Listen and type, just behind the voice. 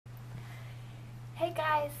Hey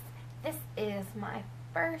guys, this is my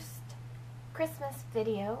first Christmas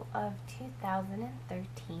video of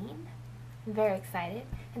 2013. I'm very excited,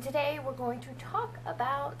 and today we're going to talk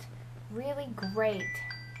about really great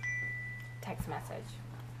text message.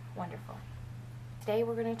 Wonderful. Today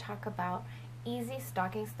we're going to talk about easy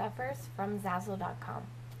stocking stuffers from Zazzle.com.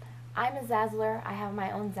 I'm a Zazzler. I have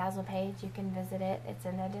my own Zazzle page. You can visit it. It's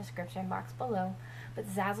in the description box below. But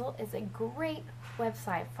Zazzle is a great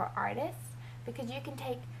website for artists because you can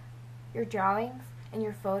take your drawings and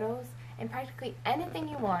your photos and practically anything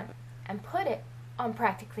you want and put it on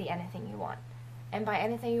practically anything you want. And by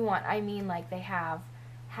anything you want, I mean like they have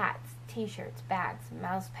hats, t-shirts, bags,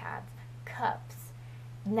 mouse pads, cups,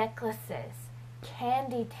 necklaces,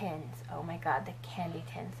 candy tins. Oh my god, the candy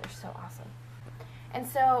tins are so awesome. And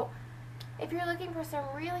so, if you're looking for some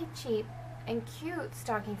really cheap and cute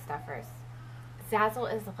stocking stuffers,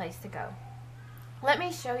 Zazzle is the place to go. Let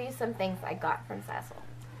me show you some things I got from Zazzle.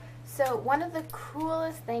 So, one of the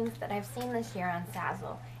coolest things that I've seen this year on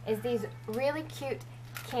Zazzle is these really cute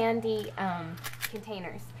candy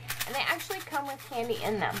containers. And they actually come with candy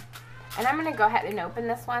in them. And I'm going to go ahead and open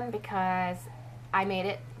this one because I made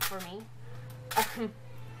it for me.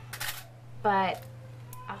 But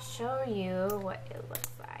I'll show you what it looks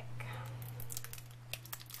like.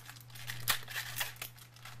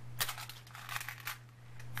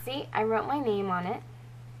 See, I wrote my name on it,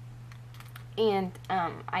 and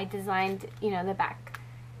I designed,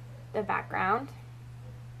 the background,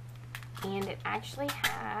 and it actually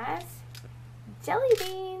has jelly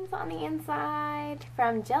beans on the inside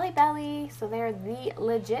from Jelly Belly, so they're the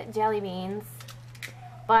legit jelly beans.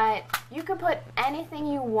 But you can put anything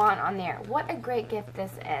you want on there. What a great gift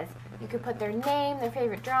this is. You could put their name, their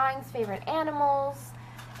favorite drawings, favorite animals,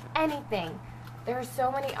 anything. There are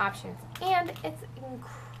so many options. And it's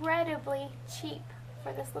incredibly cheap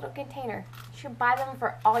for this little container. You should buy them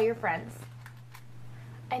for all your friends.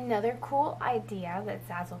 Another cool idea that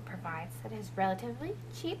Zazzle provides that is relatively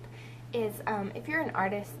cheap is if you're an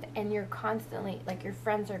artist and you're constantly, like your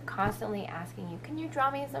friends are constantly asking you, can you draw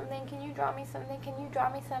me something, can you draw me something, can you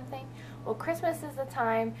draw me something? Well, Christmas is the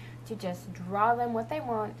time to just draw them what they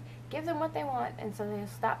want, give them what they want, and so they'll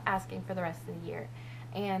stop asking for the rest of the year.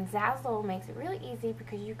 And Zazzle makes it really easy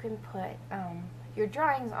because you can put your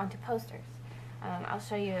drawings onto posters. I'll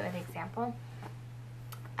show you an example.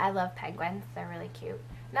 I love penguins, they're really cute.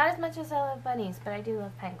 Not as much as I love bunnies, but I do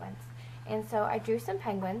love penguins. And so I drew some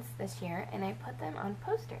penguins this year and I put them on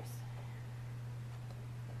posters.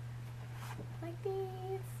 Like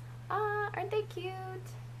these. Ah, aren't they cute?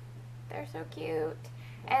 They're so cute.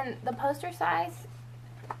 And the poster size,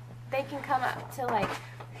 they can come up to like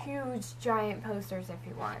huge giant posters if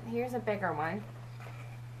you want. Here's a bigger one.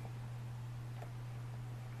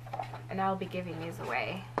 And I'll be giving these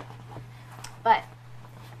away. But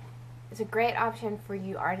it's a great option for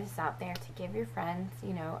you artists out there to give your friends,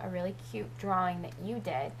 a really cute drawing that you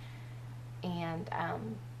did. And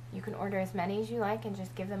you can order as many as you like and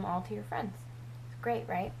just give them all to your friends. It's great,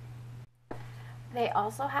 right? They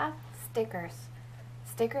also have stickers.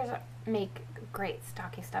 Stickers make great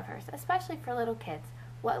stocking stuffers, especially for little kids.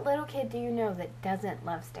 What little kid do you know that doesn't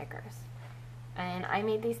love stickers? And I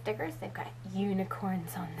made these stickers. They've got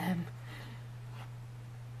unicorns on them.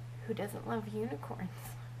 Who doesn't love unicorns?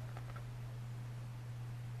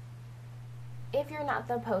 If you're not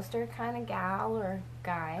the poster kind of gal or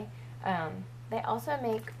guy, they also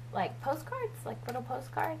make like postcards, like little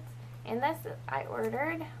postcards. And this I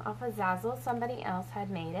ordered off of Zazzle. Somebody else had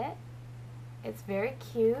made it. It's very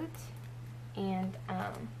cute, and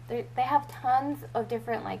they have tons of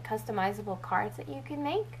different like customizable cards that you can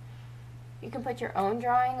make. You can put your own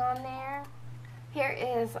drawing on there. Here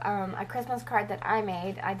is a Christmas card that I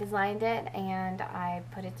made. I designed it and I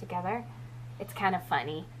put it together. It's kind of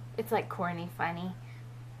funny. It's like corny funny.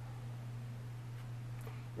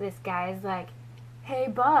 This guy's like, hey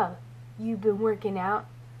Bob, you been working out?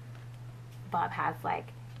 Bob has like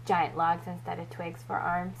giant logs instead of twigs for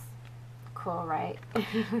arms. Cool, right?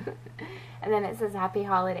 And then it says happy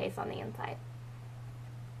holidays on the inside.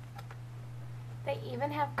 They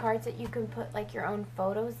even have cards that you can put like your own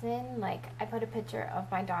photos in. Like I put a picture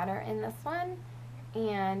of my daughter in this one,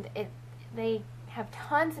 and they have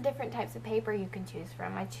tons of different types of paper you can choose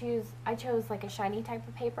from. I chose like a shiny type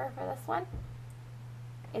of paper for this one.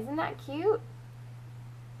 Isn't that cute?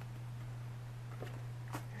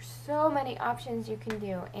 There's so many options you can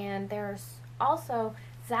do, and there's also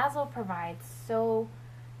Zazzle provides so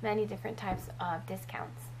many different types of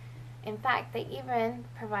discounts. In fact, they even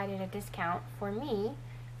provided a discount for me,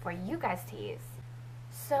 for you guys to use.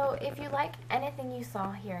 So if you like anything you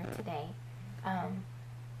saw here today,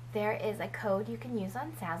 there is a code you can use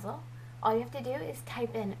on Zazzle. All you have to do is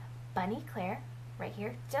type in BunnieClaire right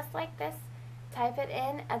here, just like this. Type it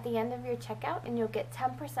in at the end of your checkout and you'll get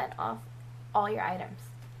 10% off all your items.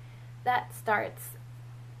 That starts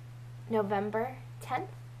November 10th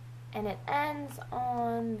and it ends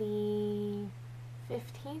on the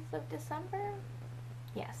 15th of December.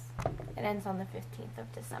 Yes, it ends on the 15th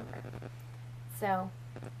of December. So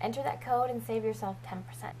enter that code and save yourself 10%.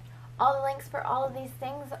 All the links for all of these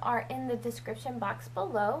things are in the description box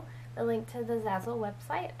below. The link to the Zazzle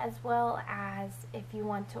website, as well as if you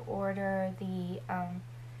want to order the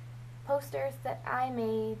posters that I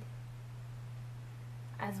made,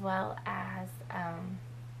 as well as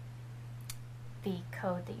the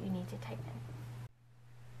code that you need to type in.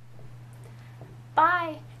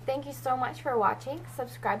 Bye! Thank you so much for watching.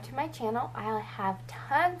 Subscribe to my channel. I'll have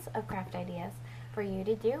tons of craft ideas for you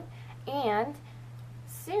to do, and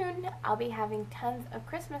soon I'll be having tons of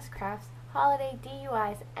Christmas crafts, holiday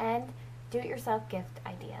DIYs, and do-it-yourself gift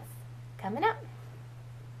ideas coming up.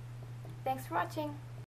 Thanks for watching.